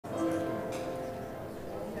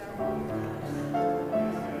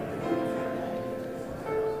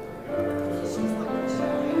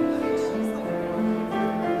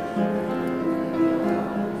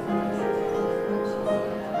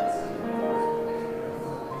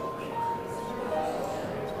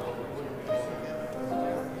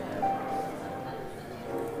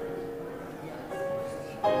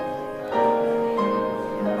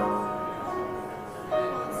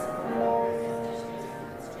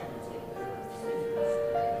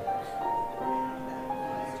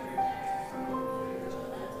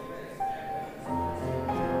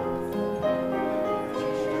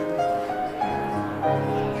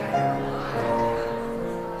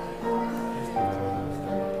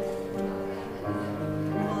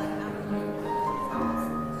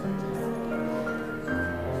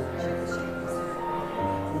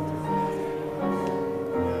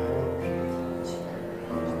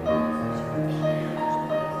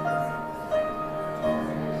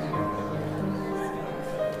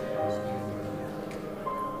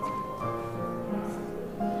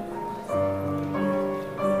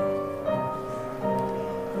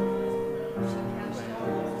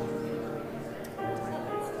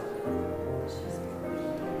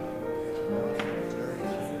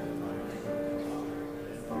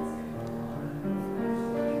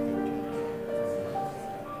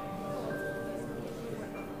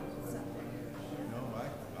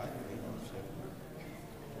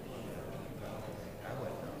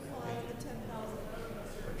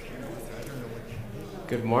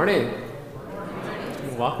Good morning.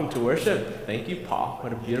 Welcome to worship. Thank you, Paul.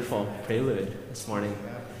 What a beautiful prelude this morning.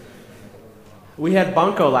 We had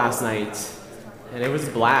Bunko last night, and it was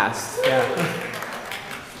a blast. Yeah.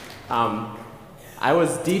 I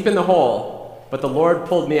was deep in the hole, but the Lord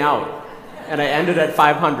pulled me out, and I ended at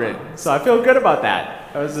 500. So I feel good about that.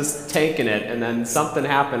 I was just tanking it, and then something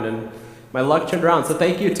happened, and my luck turned around. So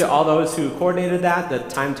thank you to all those who coordinated that, the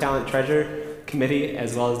Time, Talent, Treasure Committee,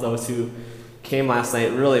 as well as those who came last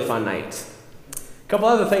night. Really fun night. A couple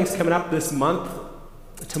other things coming up this month.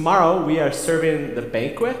 Tomorrow we are serving the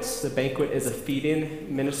banquet. The banquet is a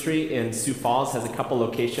feeding ministry in Sioux Falls, has a couple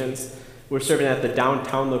locations. We're serving at the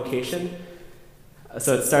downtown location.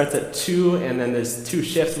 So it starts at 2, and then there's 2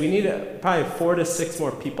 shifts. We need probably 4 to 6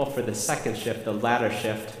 more people for the second shift, the latter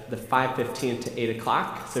shift, the 5:15 to 8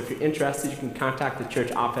 o'clock. So if you're interested, you can contact the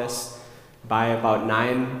church office by about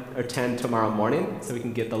 9 or 10 tomorrow morning so we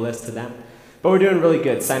can get the list to them. But we're doing really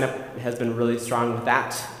good. Sign up has been really strong with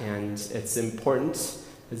that, and it's important,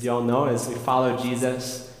 as you all know, as we follow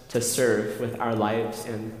Jesus, to serve with our lives,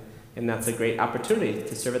 and that's a great opportunity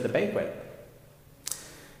to serve at the banquet.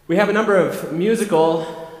 We have a number of musical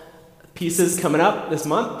pieces coming up this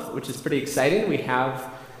month, which is pretty exciting. We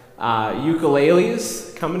have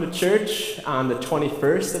ukuleles coming to church on the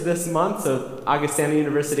 21st of this month. So Augustana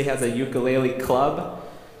University has a ukulele club.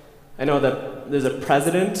 I know that there's a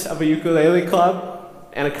president of a ukulele club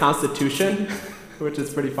and a constitution, which is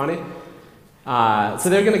pretty funny. So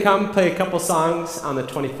they're going to come play a couple songs on the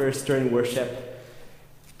 21st during worship.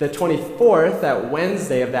 The 24th, that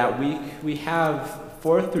Wednesday of that week, we have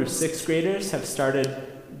 4th through 6th graders have started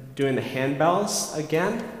doing the handbells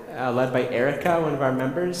again, led by Erica, one of our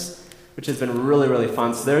members, which has been really, really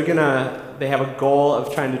fun. So they have a goal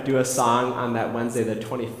of trying to do a song on that Wednesday, the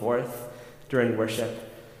 24th, during worship.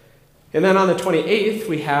 And then on the 28th,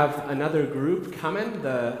 we have another group coming,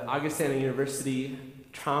 the Augustana University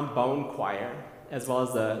Trombone Choir, as well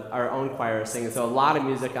as our own choir singing. So a lot of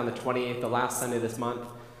music on the 28th, the last Sunday this month.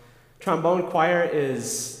 Trombone Choir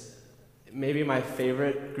is maybe my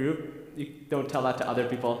favorite group. You don't tell that to other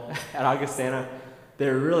people at Augustana.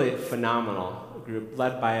 They're a really phenomenal group,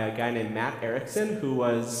 led by a guy named Matt Erickson,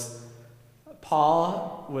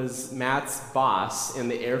 Paul was Matt's boss in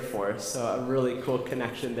the Air Force, so a really cool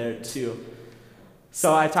connection there too.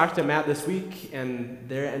 So I talked to Matt this week, and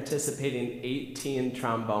they're anticipating 18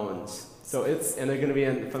 trombones. And they're going to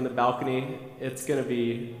be from the balcony. It's going to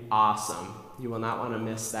be awesome. You will not want to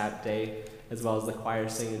miss that day, as well as the choir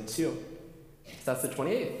singing too. So that's the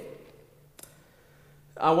 28th.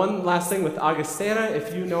 One last thing with Augustana,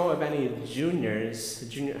 if you know of any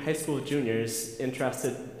high school juniors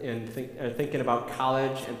interested in thinking about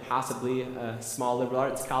college and possibly a small liberal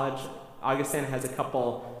arts college, Augustana has a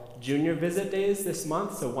couple junior visit days this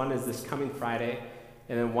month. So one is this coming Friday,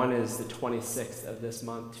 and then one is the 26th of this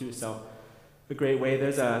month too. So a great way.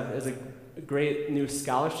 There's a great new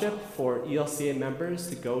scholarship for ELCA members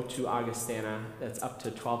to go to Augustana that's up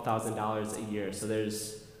to $12,000 a year. So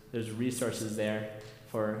there's resources there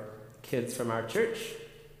for kids from our church.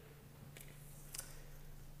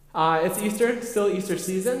 It's Easter, still Easter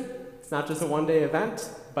season. It's not just a one-day event,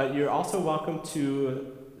 but you're also welcome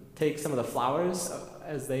to take some of the flowers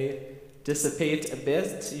as they dissipate a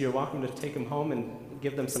bit. You're welcome to take them home and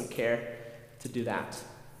give them some care to do that.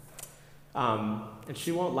 And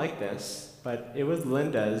she won't like this, but it was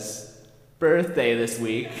Linda's birthday this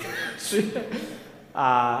week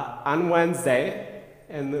on Wednesday.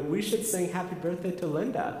 And we should sing happy birthday to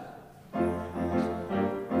Linda. Happy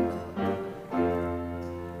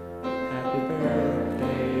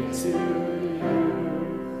birthday to you.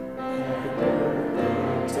 Happy birthday to you. Happy birthday,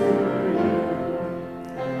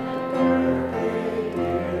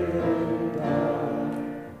 dear Linda. Happy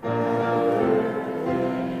birthday to you.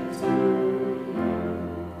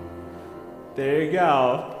 There you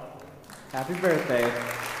go. Happy birthday.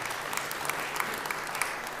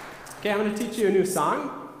 Okay, I'm going to teach you a new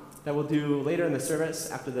song that we'll do later in the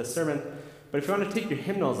service after the sermon. But if you want to take your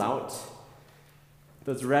hymnals out,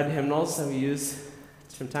 those red hymnals that we use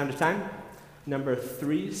from time to time, number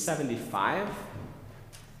 375.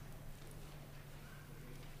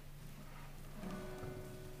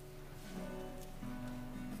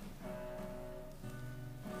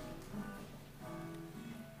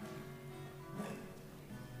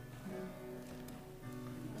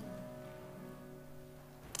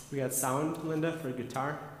 We got sound, Linda, for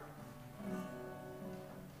guitar.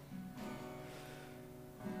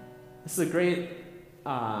 This is a great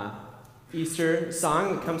Easter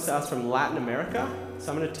song that comes to us from Latin America.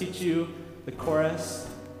 So I'm going to teach you the chorus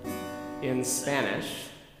in Spanish.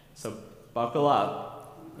 So buckle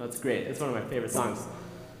up. That's great. It's one of my favorite songs.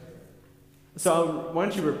 So why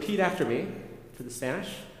don't you repeat after me for the Spanish?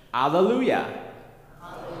 Alleluia.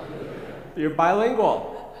 You're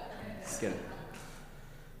bilingual. Just kidding.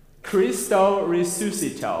 Cristo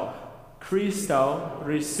resucitó. Cristo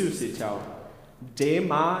resucitó. De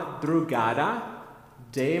madrugada,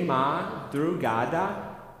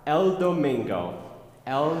 el domingo.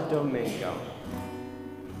 El domingo.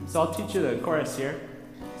 So I'll teach you the chorus here,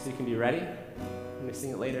 so you can be ready. I'm going to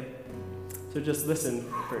sing it later. So just listen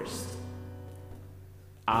first.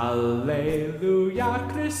 Alleluia,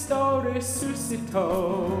 Cristo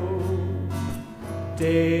resucitó.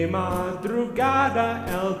 De madrugada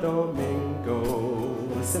el domingo.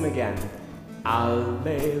 Listen again.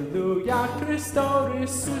 Alleluia, Cristo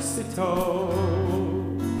resucitó.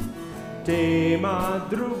 De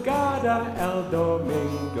madrugada el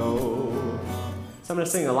domingo. So I'm going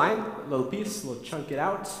to sing a line, a little piece, we'll chunk it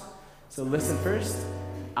out. So listen first.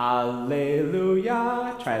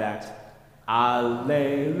 Alleluia. Try that.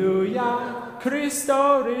 Alleluia,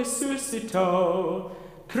 Cristo resucitó.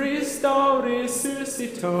 Cristo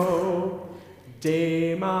resucitó.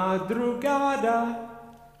 De madrugada,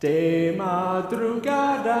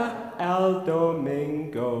 el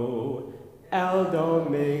domingo. El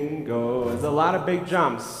domingo. There's a lot of big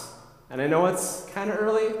jumps. And I know it's kind of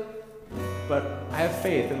early, but I have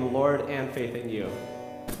faith in the Lord and faith in you.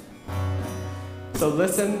 So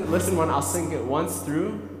listen when I'll sing it once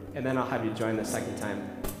through, and then I'll have you join the second time.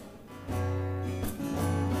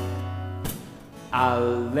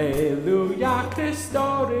 Alleluia,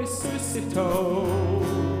 Cristo resucitó.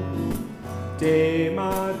 De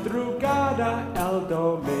madrugada el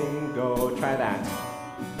domingo. Try that.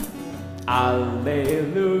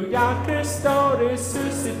 Alleluia, Cristo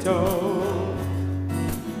resucitó.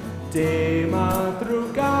 De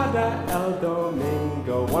madrugada el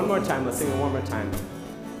domingo. One more time, let's sing it one more time.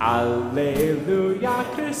 Alleluia,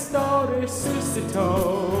 Cristo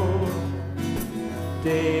resucitó.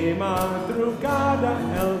 De madrugada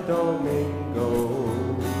el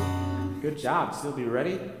domingo. Good job. So you'll be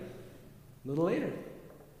ready a little later.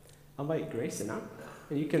 I'll invite Grayson up,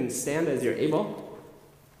 and you can stand as you're able.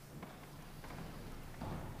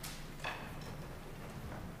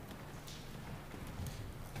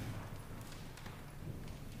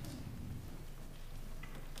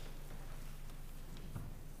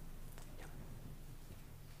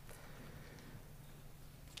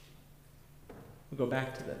 We'll go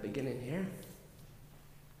back to the beginning here.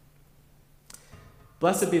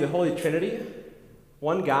 Blessed be the Holy Trinity,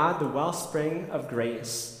 one God, the wellspring of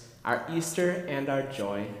grace, our Easter and our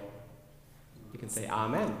joy. You can say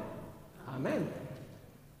amen. Amen.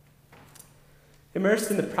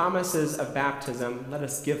 Immersed in the promises of baptism, let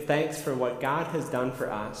us give thanks for what God has done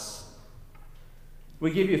for us.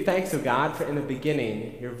 We give you thanks, O God, for in the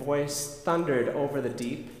beginning your voice thundered over the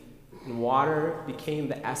deep, and water became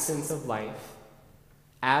the essence of life.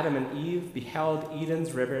 Adam and Eve beheld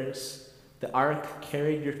Eden's rivers. The ark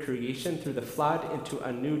carried your creation through the flood into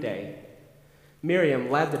a new day.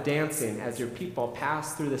 Miriam led the dancing as your people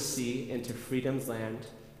passed through the sea into freedom's land.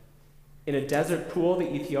 In a desert pool,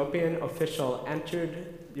 the Ethiopian official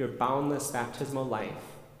entered your boundless baptismal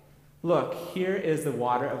life. Look, here is the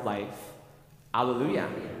water of life. Alleluia.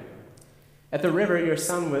 At the river, your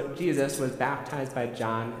son Jesus was baptized by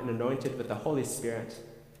John and anointed with the Holy Spirit.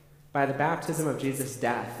 By the baptism of Jesus'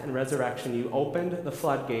 death and resurrection, you opened the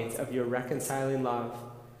floodgates of your reconciling love,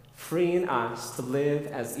 freeing us to live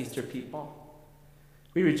as Easter people.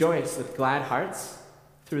 We rejoice with glad hearts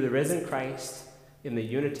through the risen Christ in the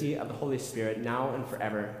unity of the Holy Spirit, now and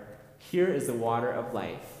forever. Here is the water of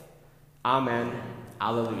life. Amen.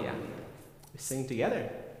 Alleluia. We sing together.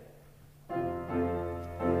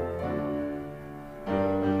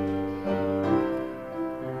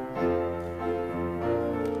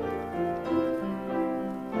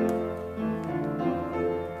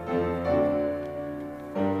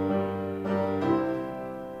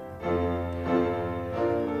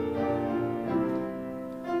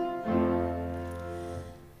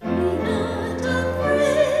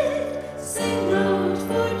 Sing out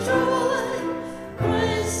for joy,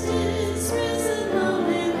 Christ is risen,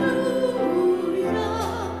 hallelujah.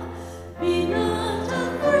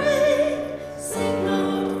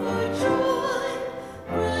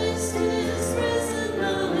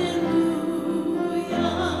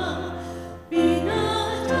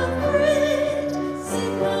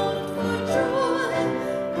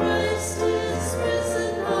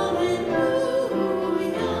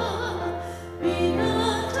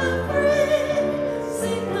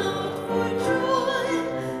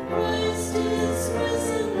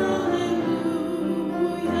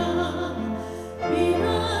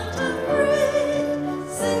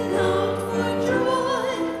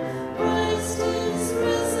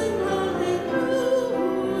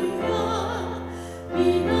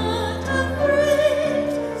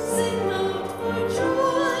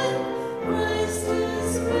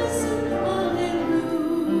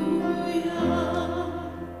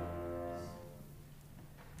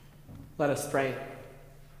 Let us pray.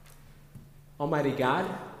 Almighty God,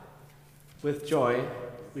 with joy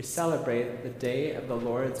we celebrate the day of the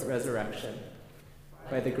Lord's resurrection.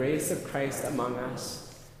 By the grace of Christ among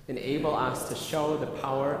us, enable us to show the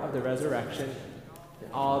power of the resurrection in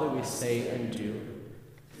all that we say and do.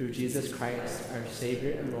 Through Jesus Christ, our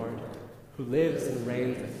Savior and Lord, who lives and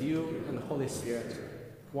reigns with you and the Holy Spirit,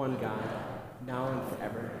 one God, now and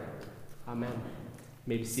forever. Amen. You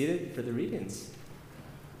may be seated for the readings.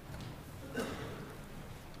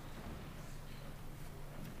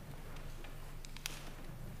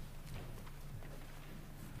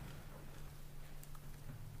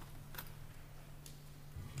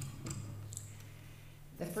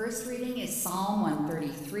 The first reading is Psalm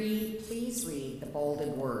 133. Please read the bolded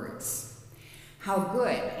words. How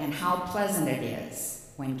good and how pleasant it is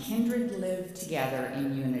when kindred live together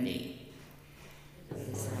in unity. It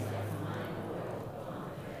is like fine oil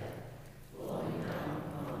upon the head, flowing down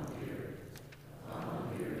upon the beard,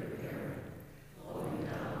 flowing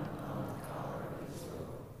down upon the collar of his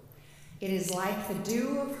robe. It is like the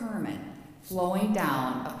dew of Hermon, flowing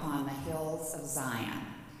down upon the hills of Zion.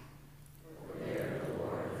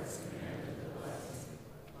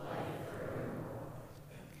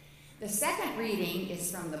 The second reading is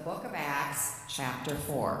from the book of Acts, chapter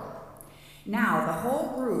 4. Now the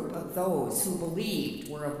whole group of those who believed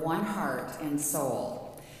were of one heart and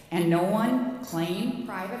soul, and no one claimed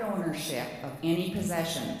private ownership of any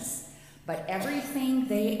possessions, but everything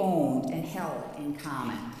they owned and held in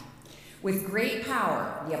common. With great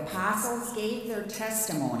power, the apostles gave their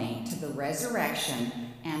testimony to the resurrection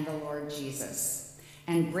and the Lord Jesus,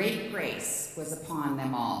 and great grace was upon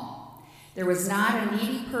them all. There was not a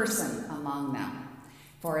needy person among them,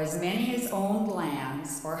 for as many as owned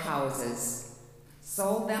lands or houses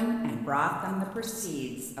sold them and brought them the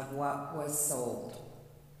proceeds of what was sold.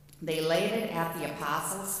 They laid it at the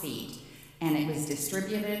apostles' feet, and it was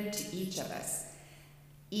distributed to each of us,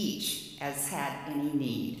 each as had any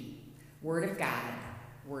need. Word of God,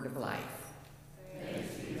 word of life.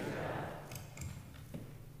 Thanks be to God.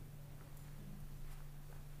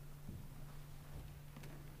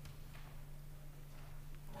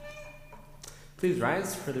 Please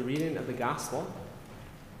rise for the reading of the Gospel.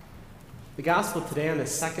 The Gospel today on the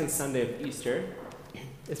second Sunday of Easter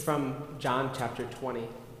is from John chapter 20.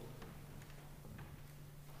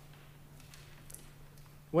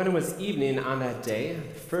 When it was evening on that day,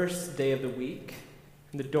 the first day of the week,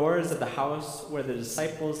 and the doors of the house where the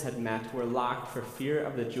disciples had met were locked for fear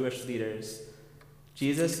of the Jewish leaders,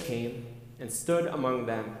 Jesus came and stood among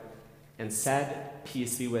them and said,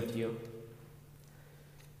 "Peace be with you."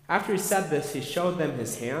 After he said this, he showed them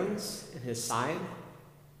his hands and his side.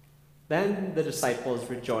 Then the disciples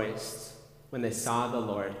rejoiced when they saw the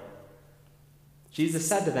Lord. Jesus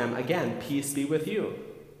said to them again, "Peace be with you.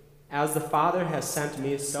 As the Father has sent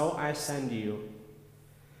me, so I send you."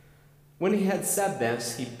 When he had said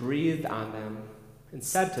this, he breathed on them and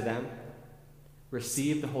said to them,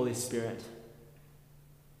 "Receive the Holy Spirit.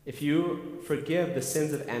 If you forgive the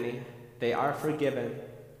sins of any, they are forgiven.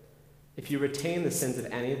 If you retain the sins of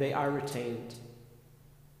any, they are retained."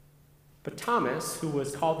 But Thomas, who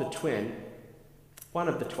was called the twin, one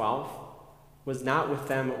of the 12, was not with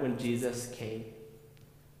them when Jesus came.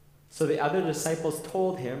 So the other disciples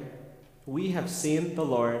told him, "We have seen the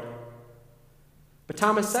Lord." But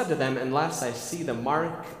Thomas said to them, "Unless I see the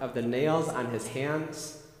mark of the nails on his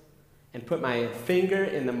hands, and put my finger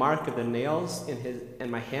in the mark of the nails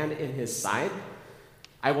and my hand in his side,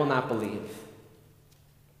 I will not believe."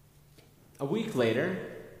 A week later,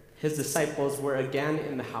 his disciples were again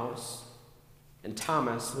in the house, and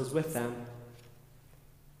Thomas was with them.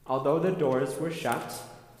 Although the doors were shut,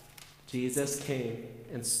 Jesus came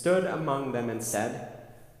and stood among them and said,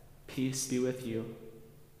 "Peace be with you."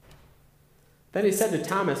 Then he said to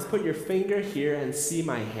Thomas, "Put your finger here and see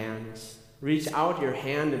my hands. Reach out your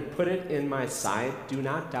hand and put it in my side. Do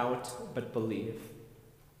not doubt, but believe."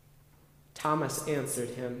 Thomas answered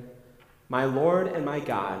him, "My Lord and my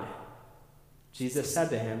God." Jesus said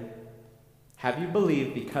to him, "Have you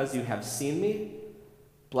believed because you have seen me?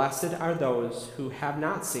 Blessed are those who have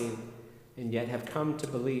not seen and yet have come to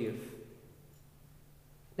believe."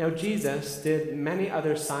 Now Jesus did many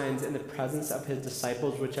other signs in the presence of his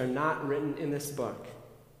disciples which are not written in this book,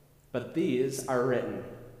 but these are written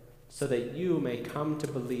so that you may come to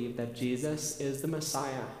believe that Jesus is the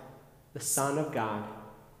Messiah, the Son of God,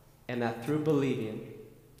 and that through believing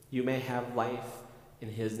you may have life in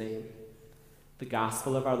his name. The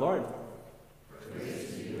Gospel of our Lord. Praise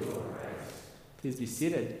to you, O Christ. Please be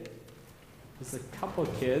seated. There's a couple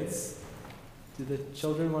kids. Do the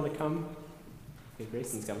children want to come? Okay,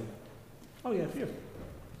 Grayson's coming. Oh, yeah, a few.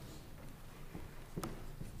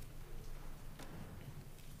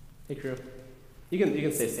 Hey, crew. You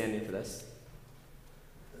can stay standing for this.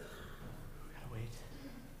 Gotta wait.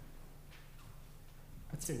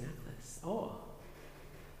 What's your necklace? Oh,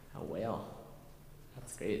 a whale.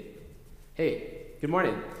 That's great. Hey, good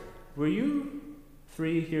morning. Were you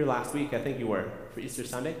 3 here last week? I think you were, for Easter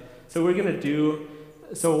Sunday. So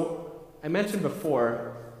I mentioned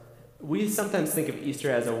before, we sometimes think of Easter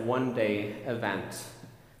as a one-day event,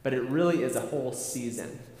 but it really is a whole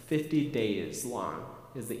season. 50 days long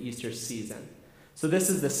is the Easter season. So this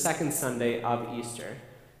is the second Sunday of Easter,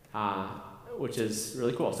 which is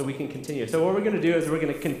really cool. So we can continue. So what we're going to do is we're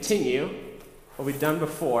going to continue what we've done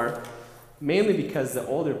before, mainly because the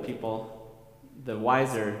older people, the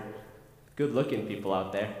wiser, good-looking people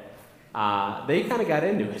out there, they kind of got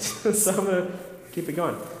into it. So I'm going to keep it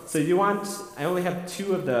going. So I only have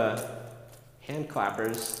 2 of the hand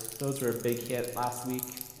clappers. Those were a big hit last week.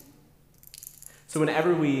 So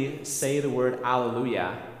whenever we say the word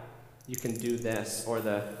Alleluia, you can do this, or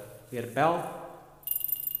we had a bell,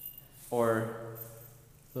 or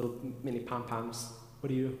little mini pom-poms. What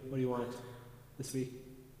do you want this week?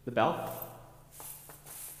 The bell?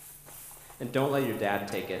 And don't let your dad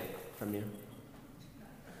take it from you.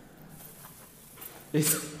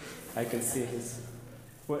 I can see his.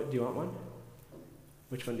 What do you want? One?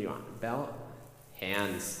 Which one do you want? Bell?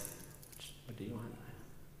 Hands. What do you want?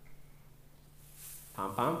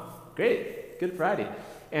 Pom-pom? Great. Good Friday.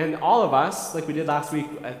 And all of us, like we did last week,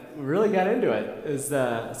 really got into it.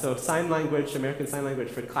 So sign language, American Sign Language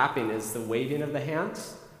for clapping is the waving of the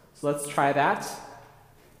hands. So let's try that.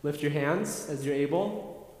 Lift your hands as you're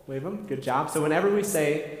able. Wave them. Good job. So whenever we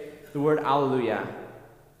say the word Alleluia,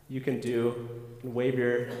 you can wave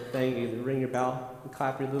your thing, you can ring your bell, and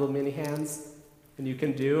clap your little mini hands, and you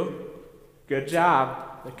can do. Good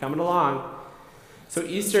job. They're coming along. So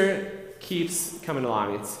Easter keeps coming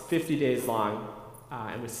along. It's 50 days long,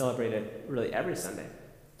 and we celebrate it really every Sunday.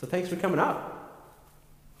 So thanks for coming up.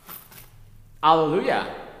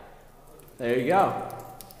 Alleluia. There you go.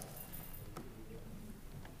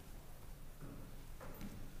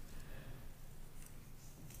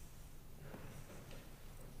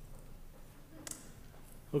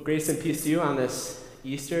 Well, grace and peace to you on this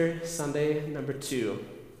Easter Sunday number 2.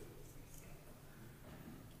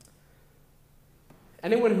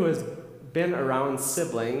 Anyone who has been around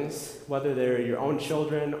siblings, whether they're your own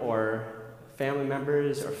children or family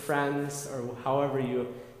members or friends or however you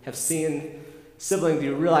have seen siblings,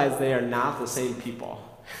 you realize they are not the same people.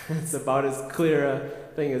 It's about as clear a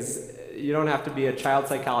thing as you don't have to be a child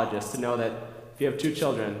psychologist to know that if you have 2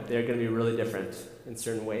 children, they're going to be really different in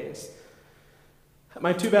certain ways.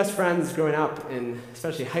 My 2 best friends growing up, in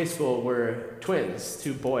especially high school, were twins,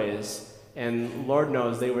 2 boys, and Lord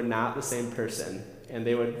knows they were not the same person, and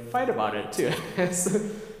they would fight about it too,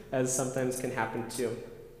 as sometimes can happen too.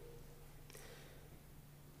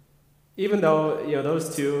 Even though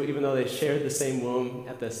those 2, even though they shared the same womb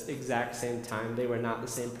at this exact same time, they were not the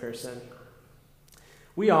same person.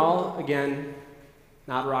 We all, again,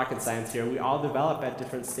 not rocket science here, we all develop at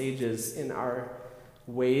different stages in our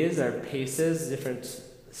ways, our paces, different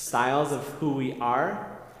styles of who we are.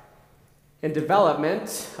 And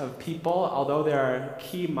development of people, although there are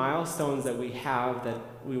key milestones that we have that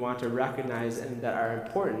we want to recognize and that are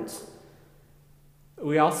important,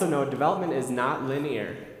 we also know development is not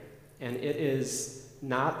linear, and it is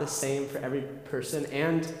not the same for every person,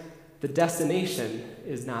 and the destination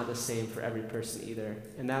is not the same for every person either.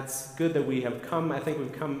 And that's good that we have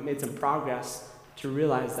made some progress to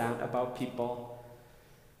realize that about people.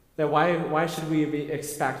 That why should we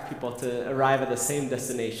expect people to arrive at the same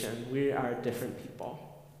destination? We are different people.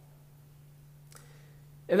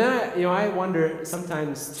 And then I wonder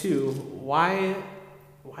sometimes too, why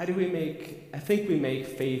do we make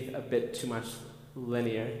faith a bit too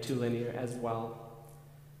linear as well.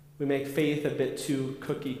 We make faith a bit too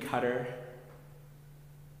cookie cutter.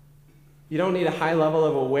 You don't need a high level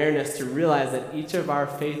of awareness to realize that each of our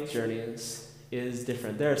faith journeys is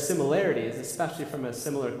different. There are similarities, especially from a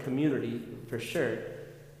similar community, for sure,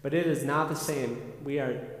 but it is not the same. We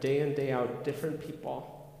are day in, day out different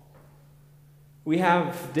people. We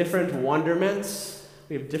have different wonderments.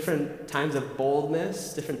 We have different times of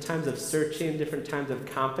boldness, different times of searching, different times of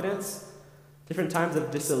confidence, different times of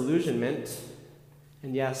disillusionment,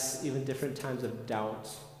 and yes, even different times of doubt.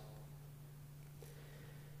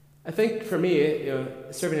 I think for me,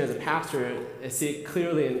 serving as a pastor, I see it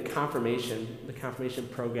clearly in confirmation, the confirmation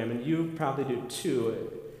program, and you probably do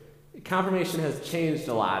too. Confirmation has changed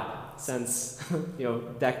a lot since,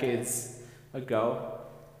 decades ago.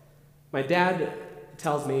 My dad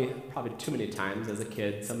tells me probably too many times as a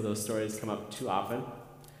kid, some of those stories come up too often,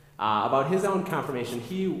 about his own confirmation.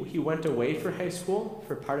 He went away for high school,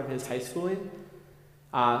 for part of his high schooling.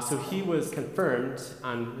 So he was confirmed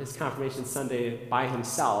on his confirmation Sunday by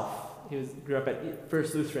himself. He grew up at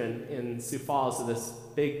First Lutheran in Sioux Falls, so this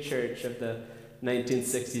big church of the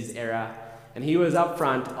 1960s era. And he was up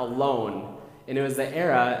front alone. And it was the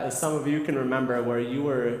era, as some of you can remember, where you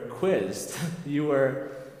were quizzed. You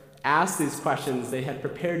were asked these questions. They had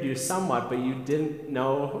prepared you somewhat, but you didn't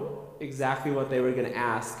know exactly what they were going to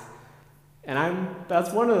ask. And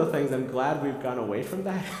that's one of the things I'm glad we've gone away from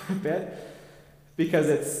that a bit, because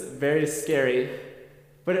it's very scary.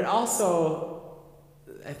 But it also,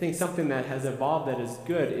 I think something that has evolved that is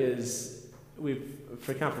good is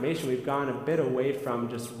for confirmation, we've gone a bit away from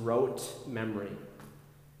just rote memory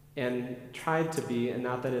and tried to be, and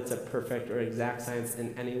not that it's a perfect or exact science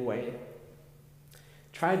in any way,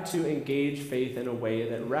 tried to engage faith in a way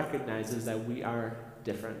that recognizes that we are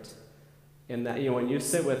different. And that, when you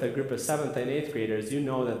sit with a group of 7th and 8th graders, you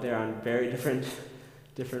know that they're on very different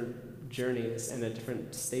journeys and at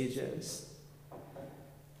different stages.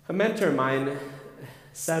 A mentor of mine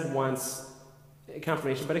said once,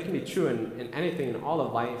 confirmation, but it can be true in anything in all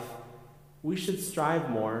of life, we should strive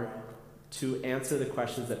more to answer the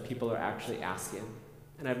questions that people are actually asking.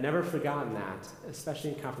 And I've never forgotten that,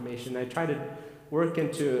 especially in confirmation. I try to work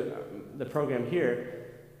into the program here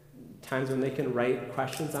times when they can write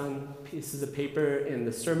questions on pieces of paper in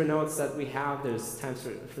the sermon notes that we have. There's times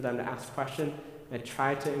for them to ask a question. I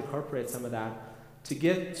try to incorporate some of that to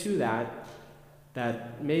get to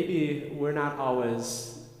that maybe we're not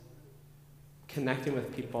always connecting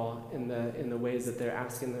with people in the ways that they're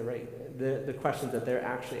asking the questions that they're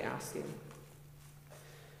actually asking.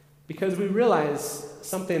 Because we realize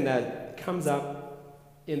something that comes up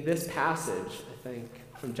in this passage, I think,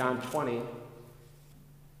 from John 20,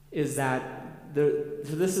 is that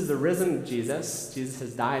this is the risen Jesus. Jesus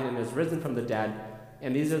has died and has risen from the dead,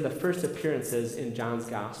 and these are the first appearances in John's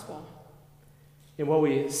gospel. And what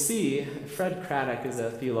we see, Fred Craddock is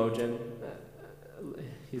a theologian.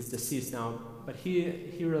 He's deceased now, but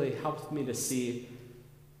he really helped me to see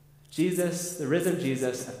Jesus, the risen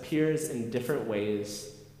Jesus, appears in different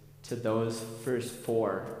ways to those first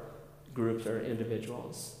 4 groups or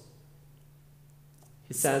individuals.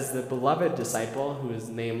 He says the beloved disciple, who is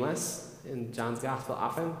nameless in John's gospel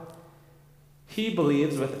often, he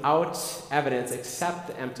believes without evidence except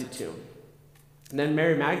the empty tomb. And then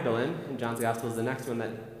Mary Magdalene, in John's gospel, is the next one,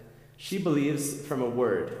 that she believes from a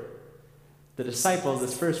word. The disciples,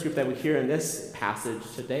 this first group that we hear in this passage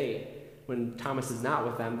today, when Thomas is not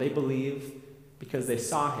with them, they believe because they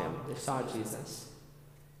saw him. They saw Jesus.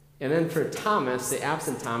 And then for Thomas, the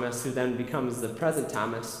absent Thomas, who then becomes the present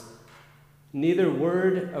Thomas, neither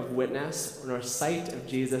word of witness nor sight of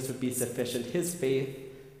Jesus would be sufficient. His faith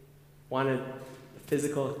wanted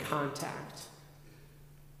physical contact.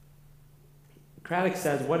 Craddock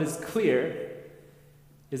says, what is clear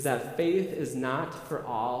is that faith is not for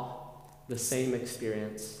all the same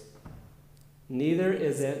experience. Neither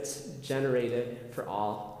is it generated for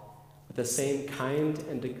all with the same kind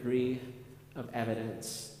and degree of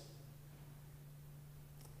evidence.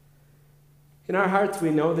 In our hearts,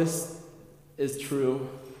 we know this is true,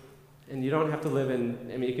 and you don't have to live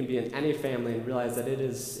you can be in any family and realize that it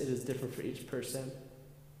is different for each person.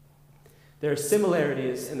 There are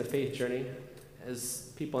similarities in the faith journey,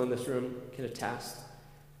 as people in this room can attest,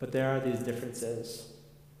 but there are these differences.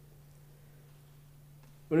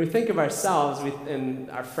 When we think of ourselves and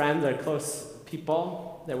our friends, our close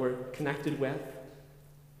people that we're connected with,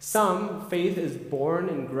 some faith is born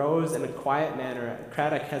and grows in a quiet manner.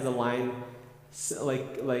 Craddock has a line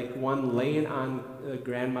like one laying on a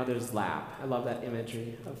grandmother's lap. I love that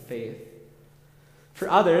imagery of faith. For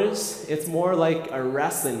others, it's more like a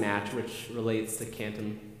wrestling match, which relates to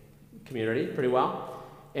Canton community pretty well.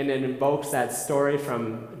 And it invokes that story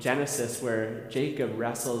from Genesis where Jacob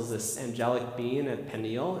wrestles this angelic being at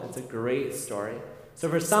Peniel. It's a great story. So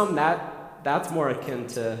for some, that's more akin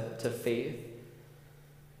to faith.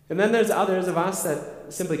 And then there's others of us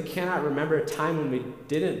that simply cannot remember a time when we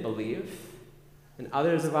didn't believe. And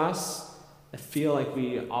others of us that feel like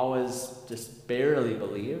we always just barely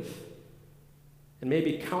believe. And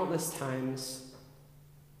maybe countless times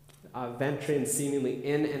venturing seemingly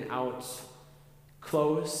in and out,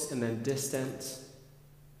 close and then distant.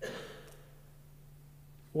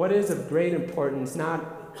 What is of great importance, not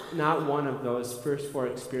one of those first 4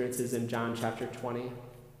 experiences in John chapter 20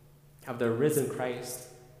 of the risen Christ,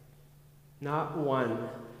 not one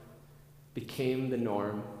became the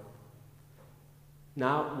norm.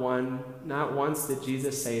 Not once did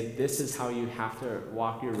Jesus say, this is how you have to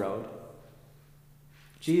walk your road.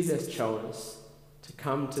 Jesus chose to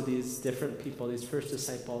come to these different people, these first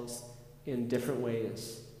disciples, in different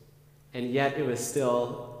ways. And yet it was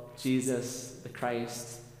still Jesus, the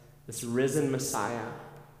Christ, this risen Messiah,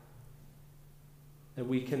 that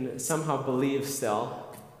we can somehow believe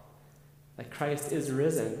still that Christ is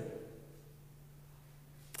risen.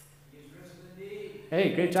 He is risen indeed.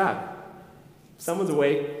 Hey, great job. Someone's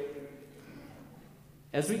awake.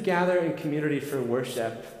 As we gather in community for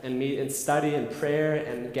worship and meet and study and prayer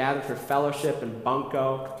and gather for fellowship and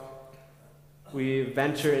bunco, we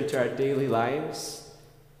venture into our daily lives.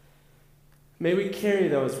 May we carry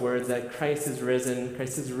those words that Christ is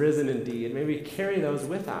risen indeed. May we carry those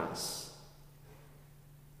with us.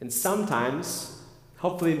 And sometimes,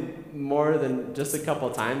 hopefully more than just a couple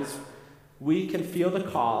times, we can feel the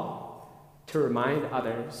call to remind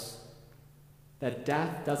others that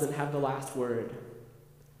death doesn't have the last word.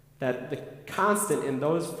 That the constant in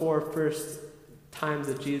those 4 first times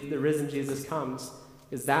that the risen Jesus comes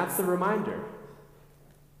is that's the reminder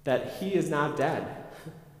that he is not dead,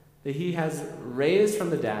 that he has raised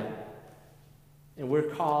from the dead, and we're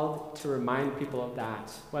called to remind people of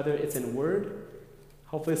that, whether it's in word,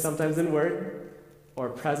 hopefully sometimes in word, or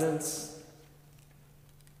presence,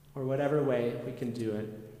 or whatever way we can do it.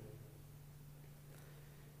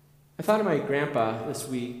 I thought of my grandpa this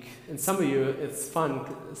week, and some of you, it's fun,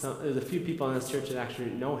 there's a few people in this church that actually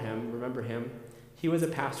know him, remember him. He was a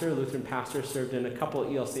pastor, a Lutheran pastor, served in a couple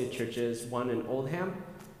ELCA churches, one in Oldham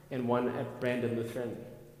and one at Brandon Lutheran.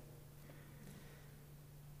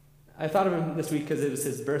 I thought of him this week because it was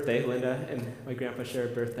his birthday. Linda and my grandpa share a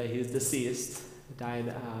birthday. He was deceased,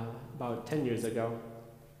 died about 10 years ago.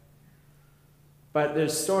 But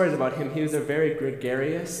there's stories about him. He was a very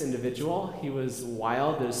gregarious individual. He was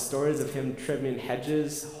wild. There's stories of him trimming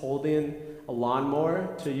hedges, holding a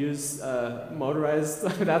lawnmower to use motorized.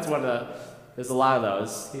 That's one of the, there's a lot of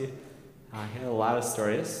those. He had a lot of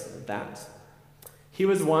stories of that. He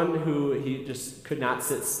was one who he just could not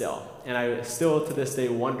sit still. And I still to this day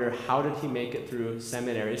wonder, how did he make it through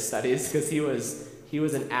seminary studies? Because he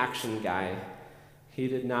was an action guy. He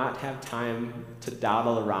did not have time to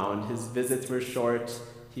dawdle around. His visits were short.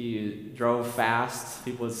 He drove fast.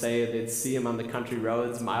 People would say they'd see him on the country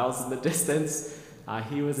roads, miles in the distance.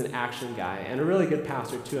 He was an action guy and a really good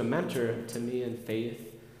pastor too, a mentor to me in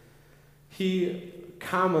faith. He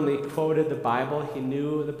commonly quoted the Bible. He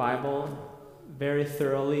knew the Bible very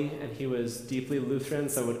thoroughly, and he was deeply Lutheran,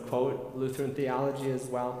 so would quote Lutheran theology as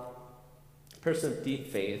well. A person of deep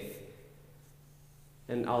faith.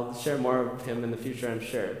 And I'll share more of him in the future, I'm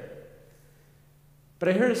sure. But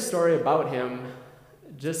I heard a story about him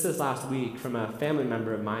just this last week from a family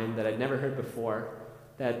member of mine that I'd never heard before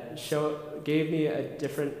that gave me a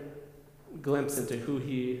different glimpse into who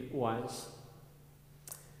he was.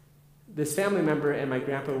 This family member and my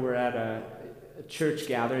grandpa were at a church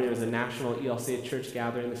gathering. It was a national ELCA church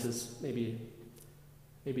gathering. This is maybe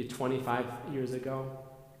 25 years ago.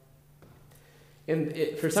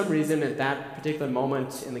 And for some reason, at that particular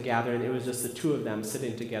moment in the gathering, it was just the two of them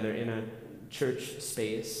sitting together in a church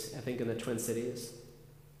space, I think in the Twin Cities.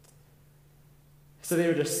 So they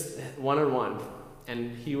were just one-on-one,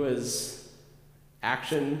 and he was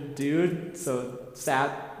action dude, so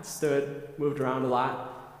sat, stood, moved around a lot.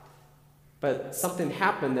 But something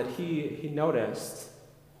happened that he noticed.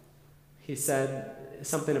 He said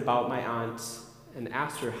something about my aunt and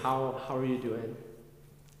asked her, how are you doing?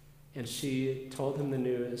 And she told him the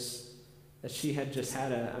news that she had just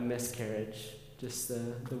had a miscarriage just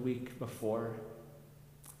the week before.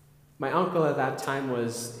 My uncle at that time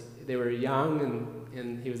they were young,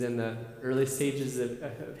 and he was in the early stages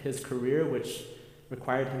of his career, which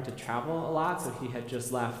required him to travel a lot, so he had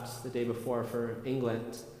just left the day before for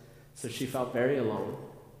England. So she felt very alone.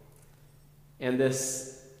 And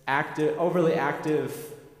this overly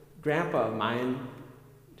active grandpa of mine,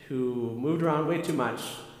 who moved around way too much,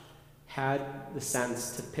 had the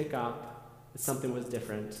sense to pick up that something was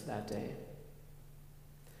different that day.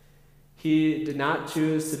 He did not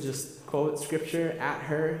choose to just quote scripture at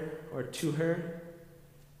her or to her.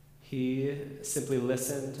 He simply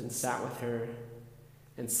listened and sat with her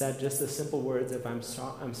and said just the simple words of, I'm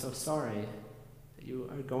so sorry that you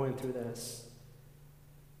are going through this.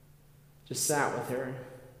 Just sat with her.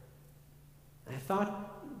 I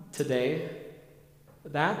thought today,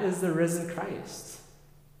 that is the risen Christ.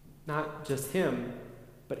 Not just him,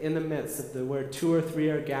 but in the midst of where 2 or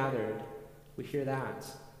 3 are gathered, we hear that.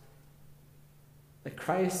 That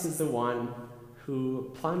Christ is the one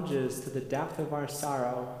who plunges to the depth of our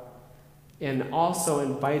sorrow and also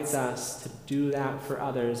invites us to do that for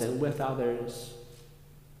others and with others.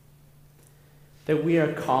 That we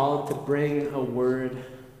are called to bring a word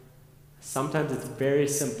Sometimes it's very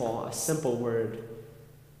simple, a simple word.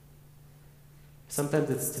 Sometimes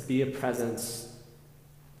it's to be a presence,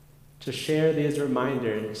 to share these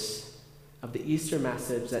reminders of the Easter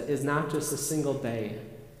message that is not just a single day,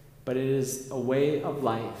 but it is a way of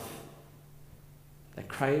life, that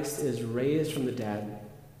Christ is raised from the dead,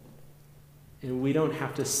 and we don't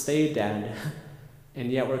have to stay dead,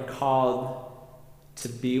 and yet we're called to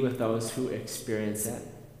be with those who experience it,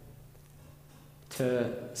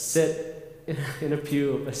 to sit in a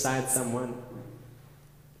pew beside someone,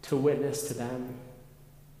 to witness to them,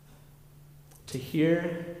 to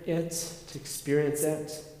hear it, to experience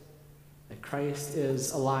it, that Christ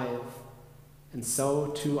is alive, and so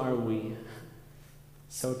too are we.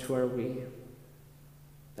 So too are we.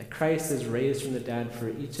 That Christ is raised from the dead for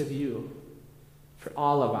each of you, for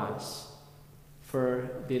all of us, for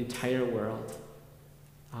the entire world.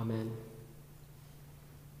 Amen.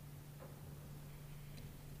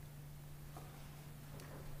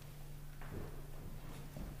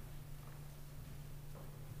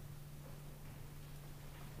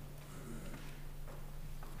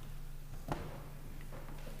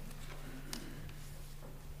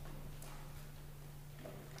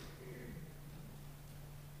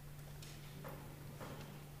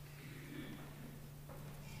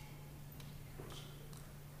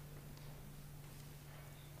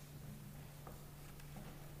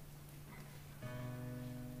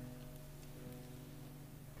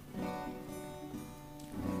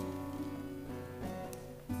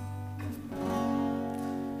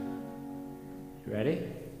 Ready?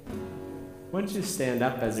 Why don't you stand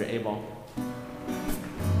up as you're able?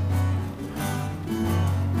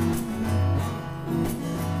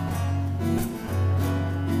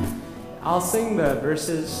 I'll sing the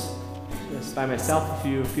verses just by myself.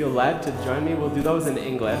 If you feel led to join me, we'll do those in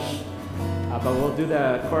English, but we'll do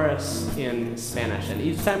the chorus in Spanish. And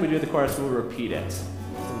each time we do the chorus, we'll repeat it.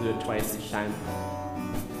 We'll do it twice each time.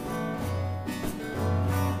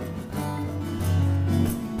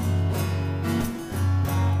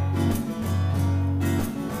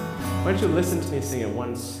 Why don't you listen to me sing it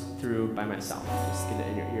once through by myself? Just get it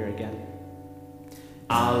in your ear again.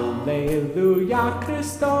 Alleluia,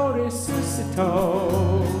 Cristo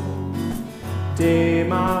resucitó. De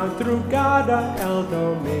madrugada el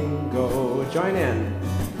domingo. Join in.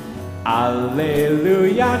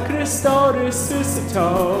 Alleluia, Cristo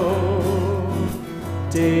resucitó.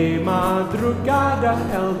 De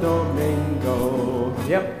madrugada el domingo.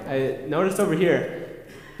 Yep, I noticed over here.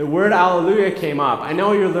 The word Alleluia came up. I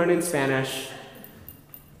know you're learning Spanish,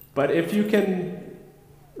 but if you can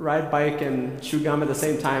ride bike and chew gum at the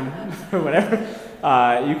same time, or whatever,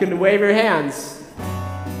 you can wave your hands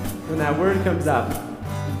when that word comes up.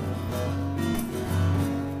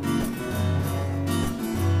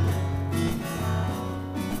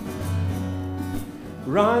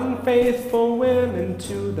 Run, faithful women,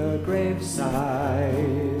 to the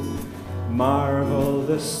graveside. Marvel,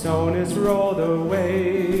 the stone is rolled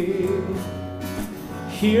away.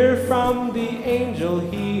 Hear from the angel,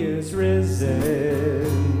 he is risen.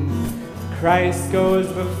 Christ goes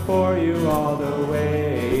before you all the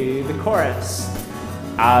way. The chorus.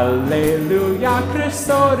 Alleluia,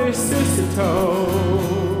 Cristo resucitó.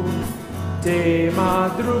 De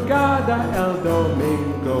madrugada el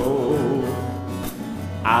domingo.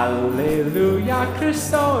 Alleluia,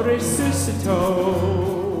 Cristo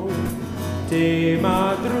resucitó. De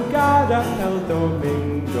madrugada el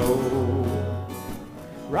domingo.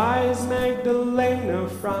 Rise, Magdalena,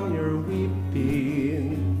 from your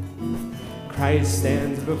weeping. Christ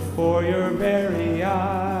stands before your very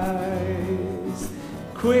eyes.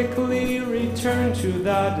 Quickly return to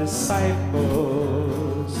the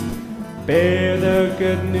disciples. Bear the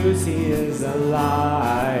good news, he is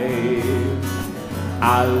alive.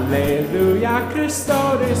 Alleluia,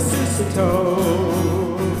 Cristo resucitó.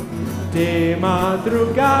 De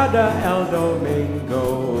madrugada el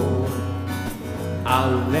domingo.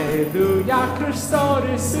 Alleluia, Cristo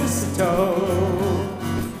resucitó.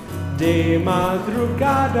 De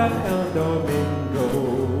madrugada el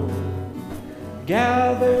domingo.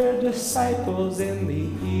 Gather disciples in the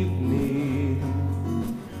evening.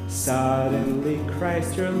 Suddenly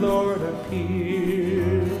Christ your Lord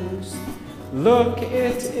appears. Look,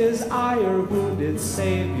 it is I, your wounded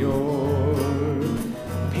Savior.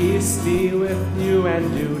 Peace be with you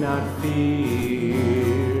and do not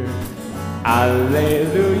fear.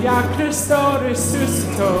 Alleluia, Cristo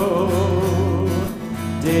resucitó.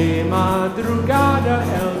 De madrugada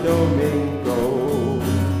el domingo.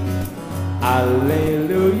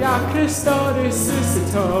 Alleluia, Cristo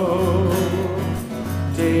resucitó.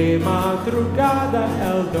 De madrugada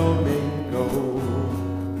el domingo.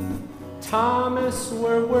 Thomas,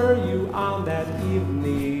 where were you on that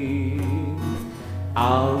evening?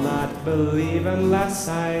 I'll not believe unless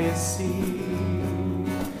I see.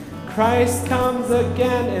 Christ comes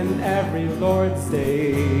again in every Lord's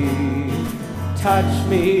day. Touch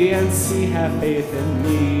me and see, have faith in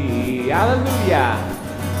me. Alleluia.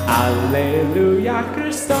 Alleluia,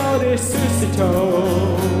 Cristo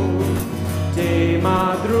resucitó. De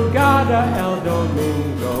madrugada el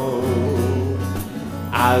domingo.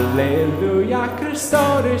 Alleluia,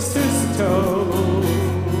 Cristo resucitó.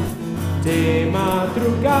 De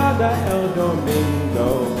madrugada el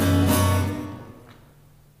domingo.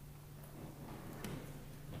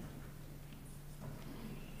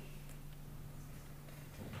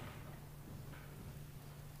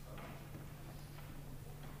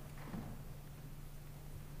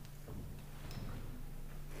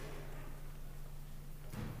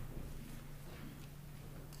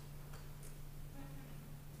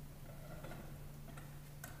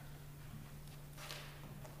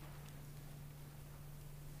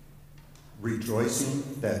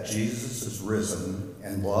 Rejoicing that Jesus is risen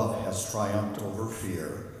and love has triumphed over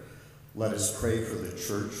fear, let us pray for the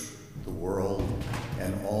church, the world,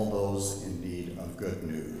 and all those in need of good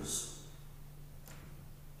news.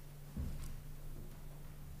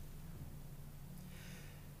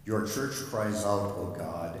 Your church cries out, O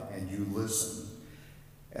God, and you listen.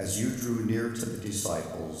 As you drew near to the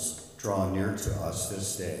disciples, draw near to us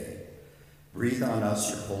this day. Breathe on us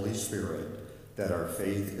your Holy Spirit, that our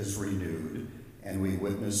faith is renewed and we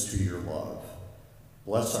witness to your love.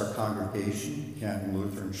 Bless our congregation, Canton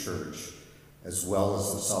Lutheran Church, as well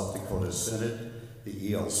as the South Dakota Synod,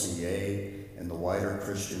 the ELCA, and the wider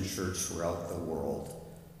Christian church throughout the world.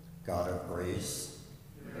 God of grace,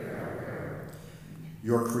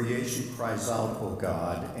 your creation cries out, O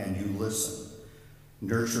God, and you listen.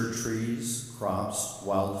 Nurture trees, crops,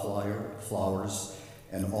 wildflowers,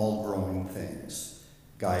 and all growing things.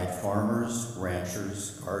 Guide farmers,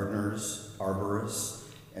 ranchers, gardeners, arborists,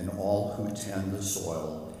 and all who tend the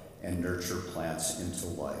soil and nurture plants into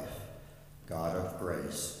life. God of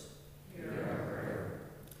grace.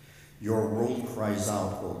 Your world cries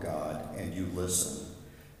out, O God, and you listen.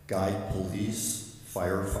 Guide police,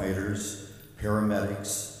 firefighters,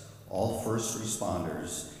 paramedics, all first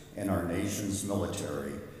responders, and our nation's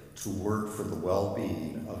military to work for the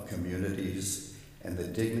well-being of communities and the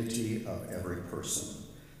dignity of every person,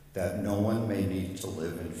 that no one may need to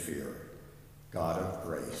live in fear. God of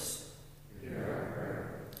grace.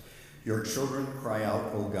 Your children cry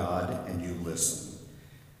out, O God, and you listen.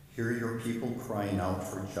 Hear your people crying out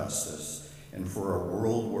for justice and for a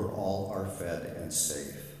world where all are fed and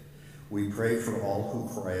safe. We pray for all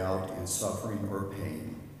who cry out in suffering or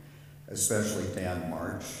pain, especially Dan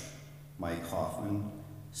March, Mike Hoffman,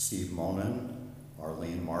 Steve Monin,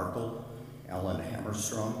 Arlene Markle, Alan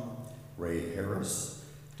Hammerstrom, Ray Harris,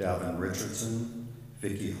 Davin Richardson,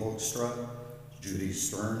 Vicki Hoekstra, Judy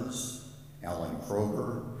Stearns, Alan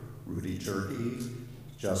Kroger, Rudy Jerky,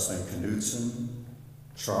 Justin Knudsen,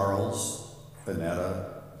 Charles,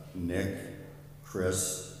 Vanetta, Nick,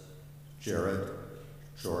 Chris, Jared,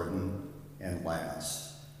 Jordan, and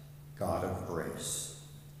Lance. God of grace.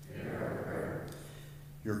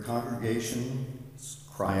 Your congregations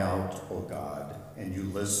cry out, O God, and you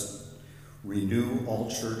listen. Renew all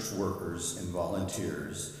church workers and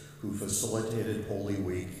volunteers who facilitated Holy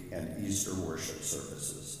Week and Easter worship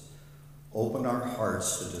services. Open our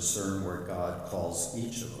hearts to discern where God calls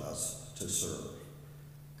each of us to serve.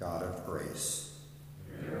 God of grace.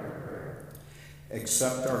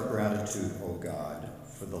 Accept our gratitude, O God,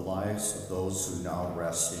 for the lives of those who now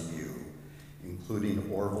rest in you,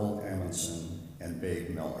 including Orville Amundsen and Babe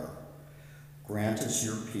Miller. Grant us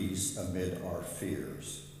your peace amid our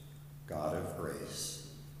fears. God of grace.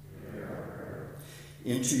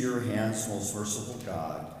 Into your hands, most merciful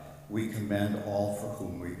God, we commend all for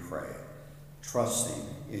whom we pray, trusting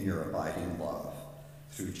in your abiding love,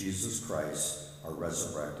 through Jesus Christ, our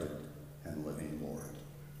resurrected and living Lord.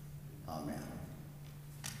 Amen.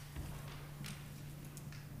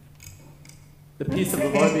 The peace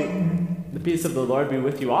of the Lord be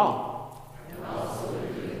with you all. And also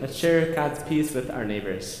with you. Let's share God's peace with our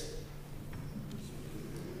neighbors.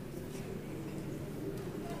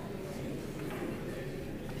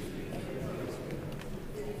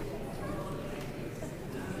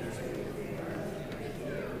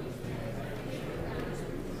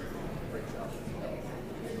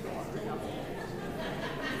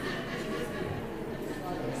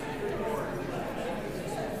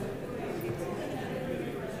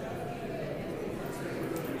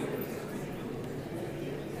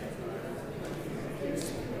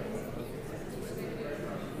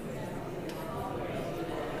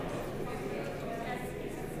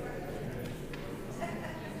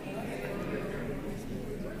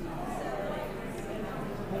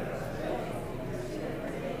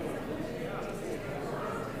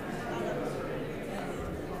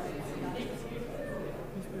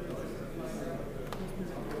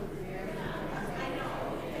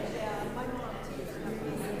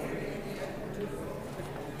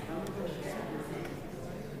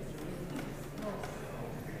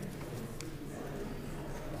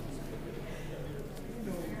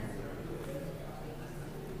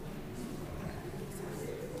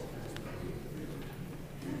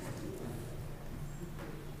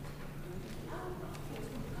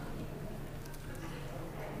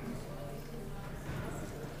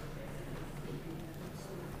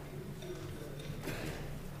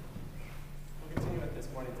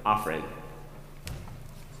 offering.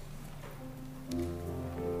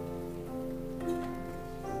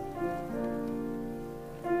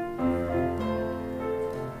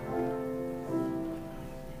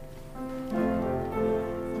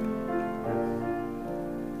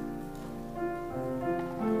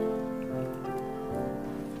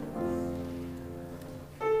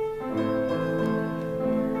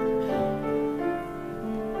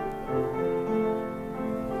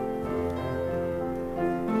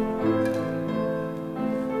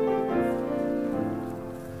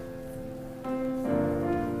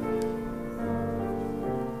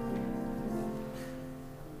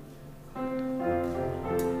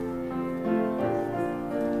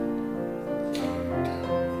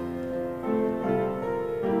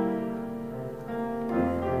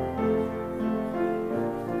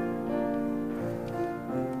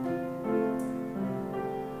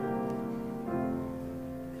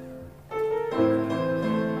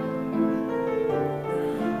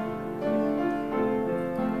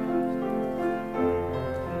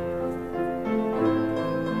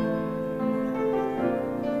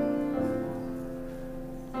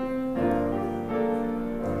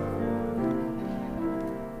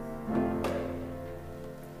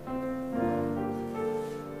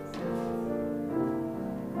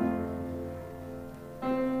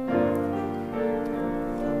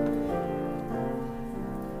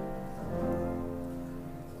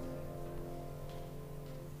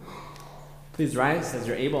 Please rise as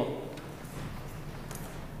you're able.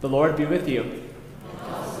 The Lord be with you.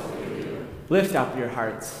 And also with you. Lift up your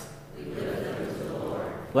hearts. We lift them to the Lord.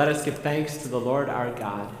 Let us give thanks to the Lord our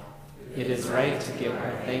God. It is right to give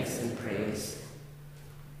our thanks and praise.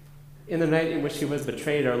 In the night in which he was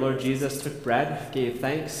betrayed, our Lord Jesus took bread, gave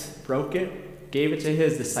thanks, broke it, gave it to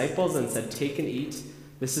his disciples, and said, "Take and eat.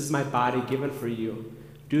 This is my body given for you.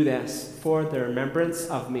 Do this for the remembrance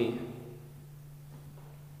of me."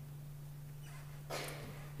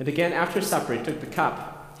 And again, after supper, he took the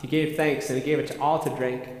cup. He gave thanks, and he gave it to all to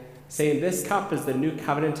drink, saying, "This cup is the new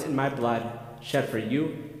covenant in my blood, shed for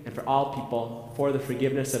you and for all people, for the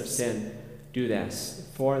forgiveness of sin. Do this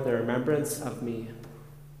for the remembrance of me."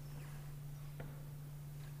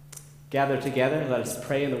 Gathered together, let us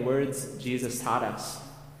pray in the words Jesus taught us.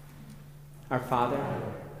 Our Father,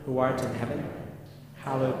 who art in heaven,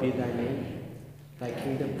 hallowed be thy name. Thy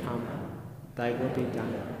kingdom come, thy will be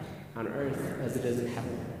done, on earth as it is in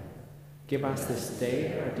heaven. Give us this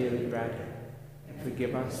day our daily bread, and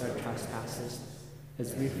forgive us our trespasses,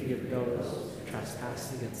 as we forgive those who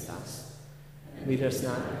trespass against us. Lead us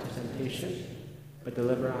not into temptation, but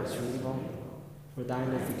deliver us from evil. For thine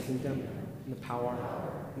is the kingdom, and the power,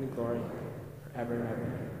 and the glory, forever and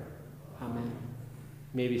ever. Amen.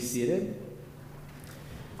 You may be seated.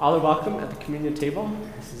 All are welcome at the communion table.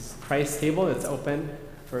 This is Christ's table. It's open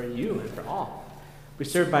for you and for all. We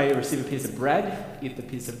serve by receive a piece of bread, eat the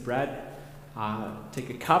piece of bread, take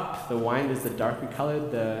a cup. The wine is the darker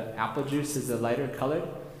colored, the apple juice is the lighter colored.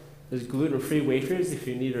 There's gluten-free wafers if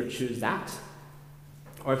you need or choose that.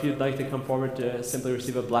 Or if you'd like to come forward to simply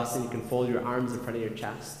receive a blessing, you can fold your arms in front of your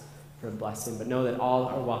chest for a blessing. But know that all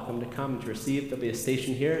are welcome to come to receive. There'll be a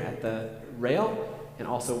station here at the rail and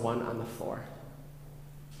also one on the floor.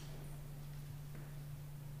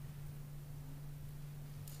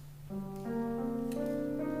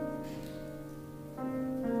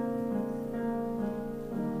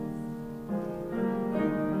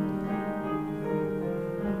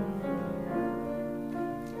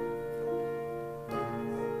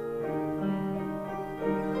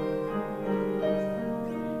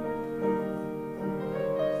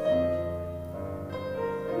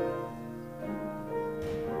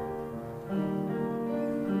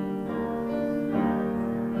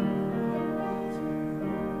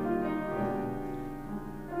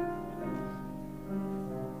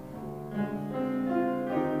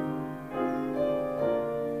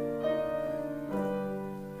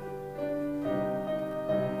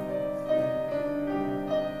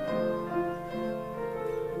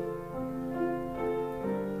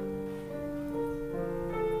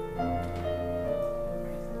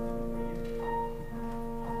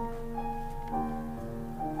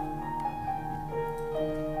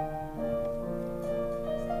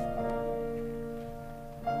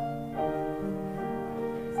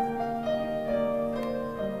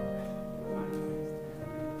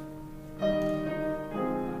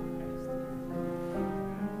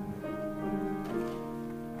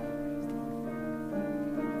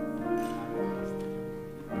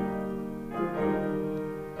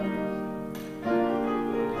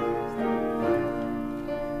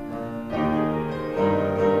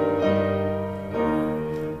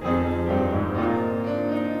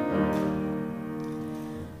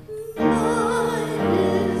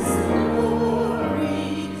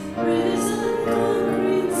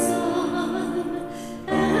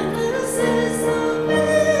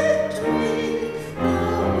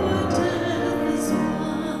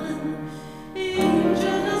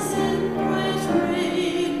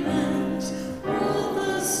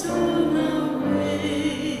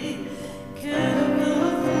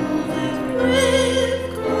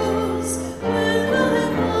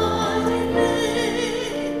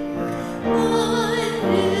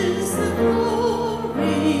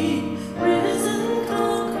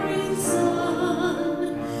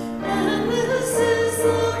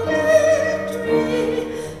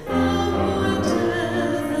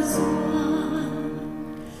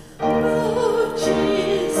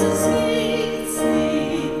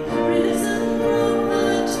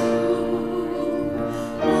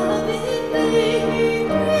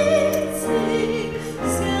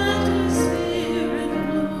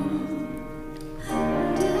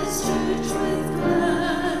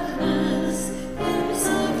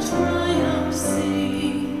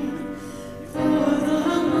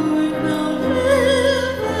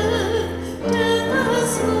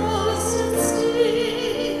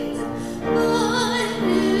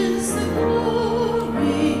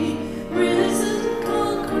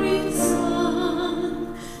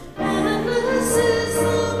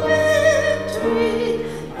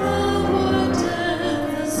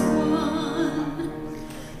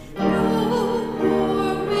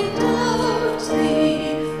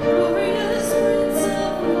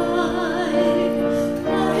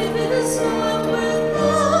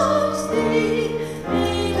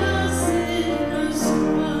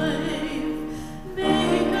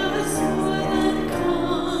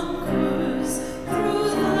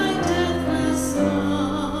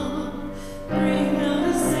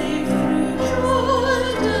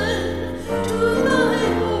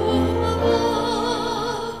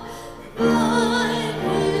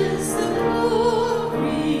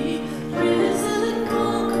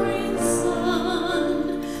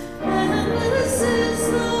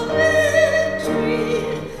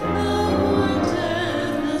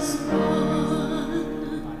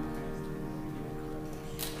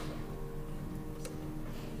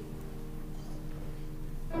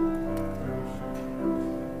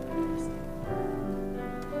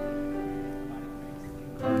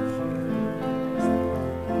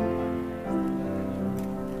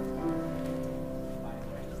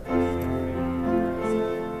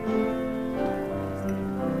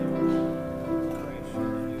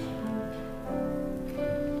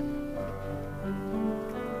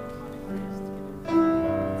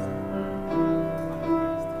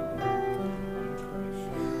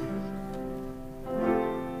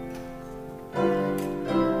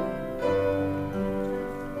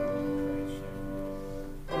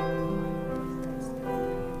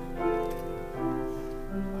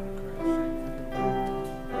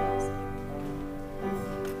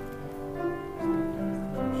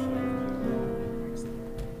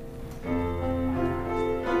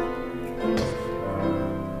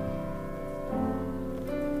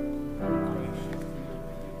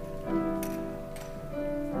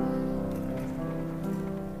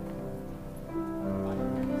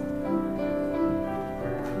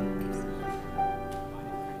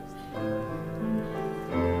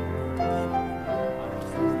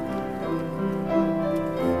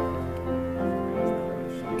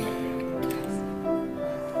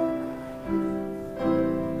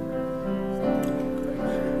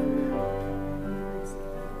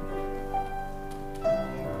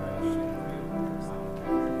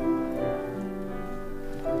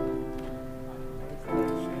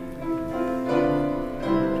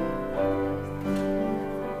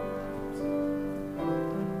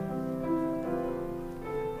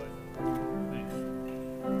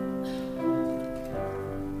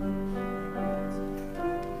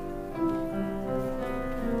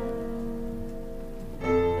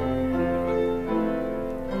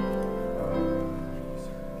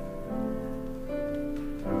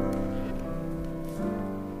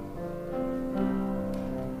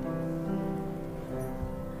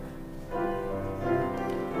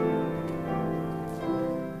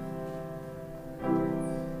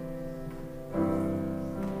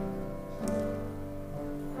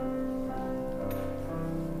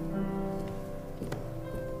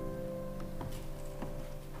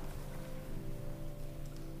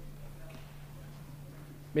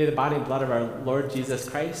 May the body and blood of our Lord Jesus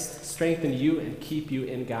Christ strengthen you and keep you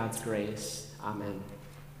in God's grace. Amen.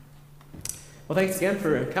 Well, thanks again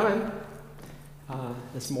for coming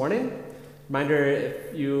this morning. Reminder,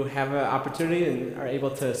 if you have an opportunity and are able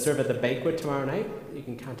to serve at the banquet tomorrow night, you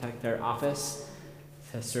can contact their office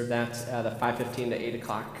to serve that the 5:15 to 8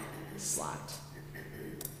 o'clock slot.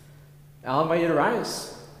 I'll invite you to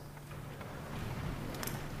rise.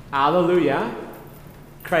 Alleluia.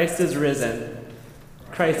 Christ is risen.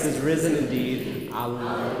 Christ is risen indeed.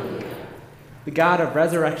 Alleluia. The God of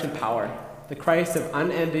resurrection power, the Christ of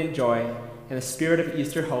unending joy, and the Spirit of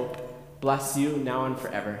Easter hope, bless you now and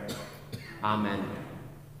forever. Amen.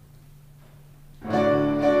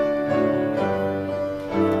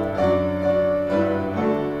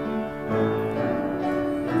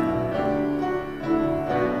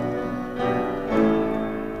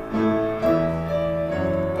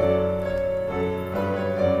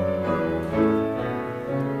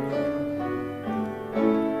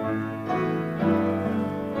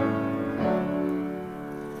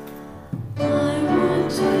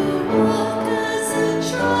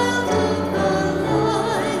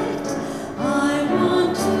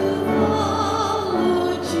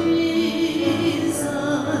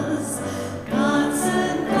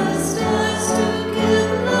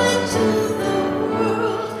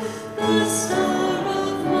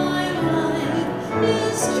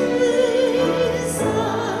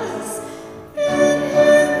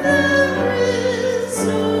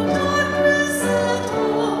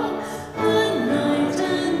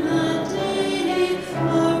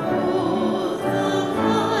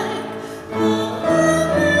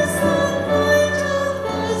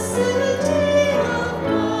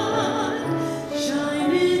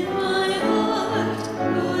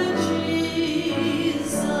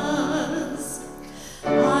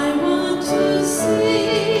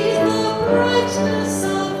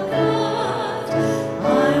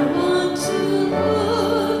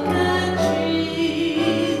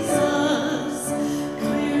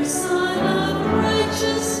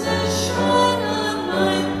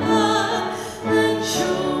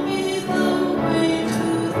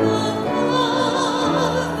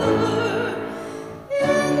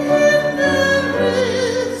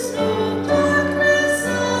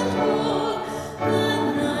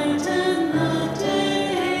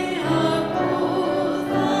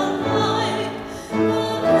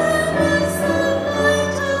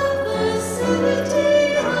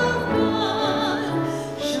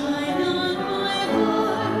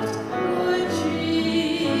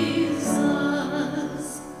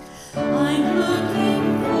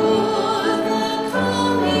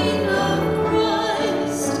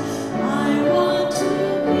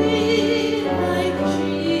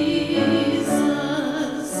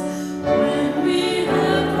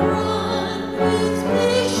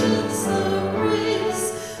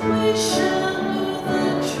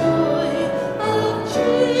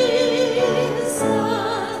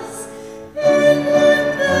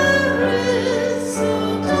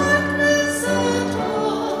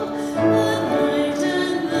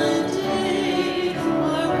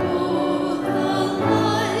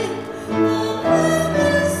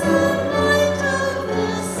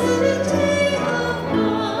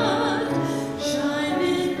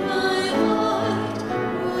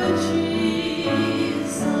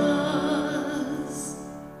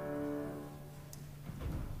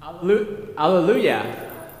 Alleluia.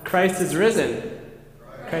 Christ is risen.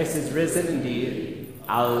 Christ is risen indeed.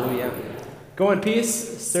 Alleluia. Go in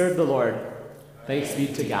peace. Serve the Lord. Thanks be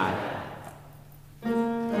to God.